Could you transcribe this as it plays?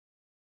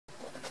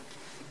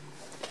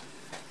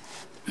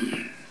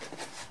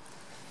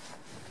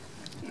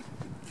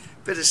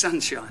Bit of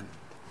sunshine.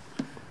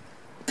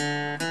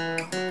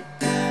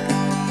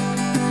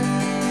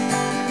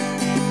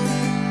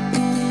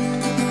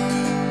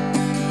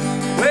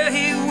 Well,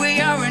 here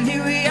we are and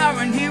here we are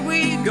and here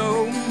we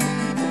go.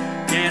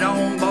 Get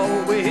on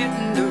board, we're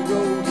hitting the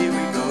road, here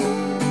we go.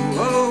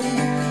 Oh,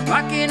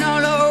 rocking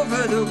all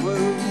over the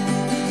world.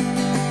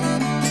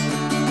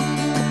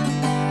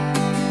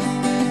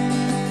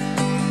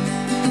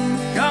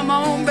 Come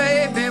on,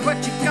 baby, what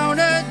you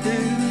gonna do?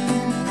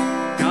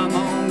 Come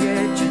on,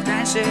 get your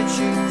dancing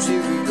shoes,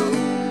 here we go.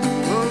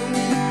 Oh,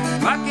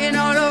 rocking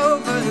all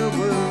over the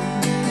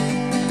world.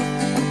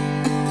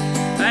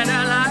 And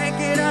I like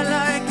it, I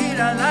like it,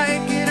 I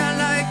like it, I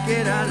like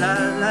it, I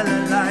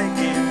like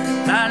it,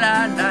 la la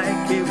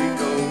like, here we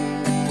go.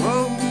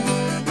 Oh,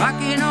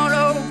 rocking all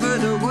over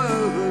the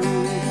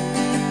world.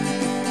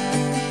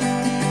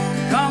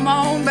 Come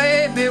on,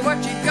 baby, what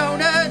you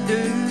gonna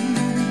do?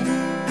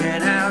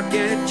 Get out,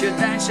 get your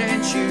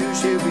dancing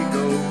shoes, here we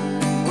go.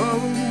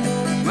 Oh,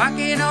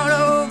 rocking all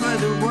over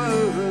the world.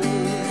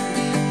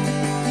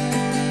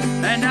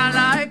 And I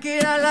like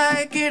it, I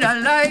like it, I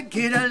like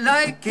it, I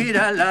like it,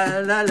 I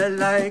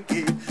like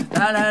it,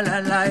 la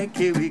like,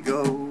 here we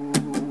go.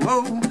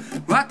 Oh,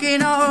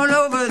 rocking all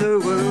over the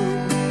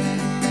world.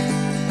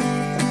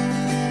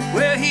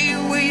 Well, here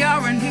we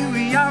are and here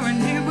we are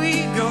and here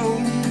we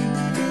go.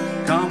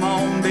 Come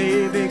on,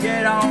 baby,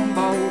 get on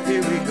board,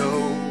 here we go.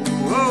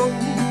 Oh,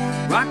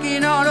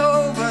 rocking all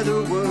over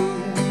the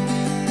world.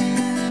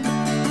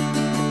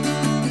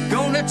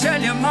 Gonna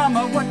tell your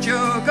mama what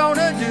you're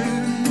gonna do.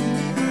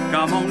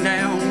 Come on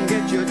down,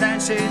 get your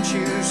dancing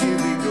shoes, here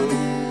we go.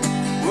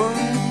 Whoa,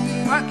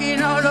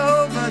 rocking all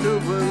over the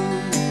world.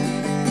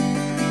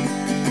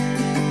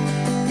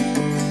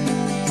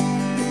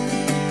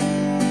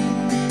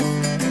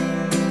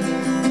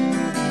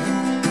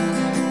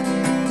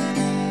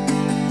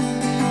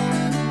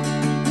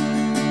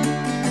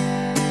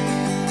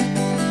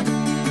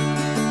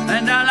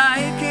 And I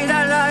like it, I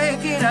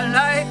like it, I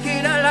like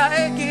it, I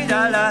like it, I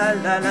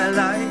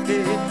like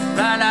it,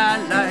 la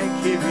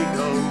like, here we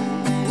go.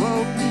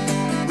 Whoa,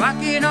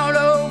 rocking all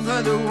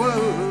over the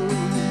world.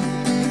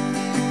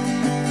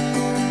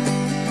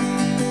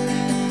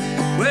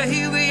 Well,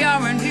 here we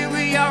are and here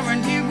we are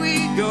and here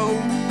we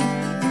go.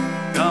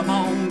 Come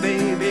on, baby.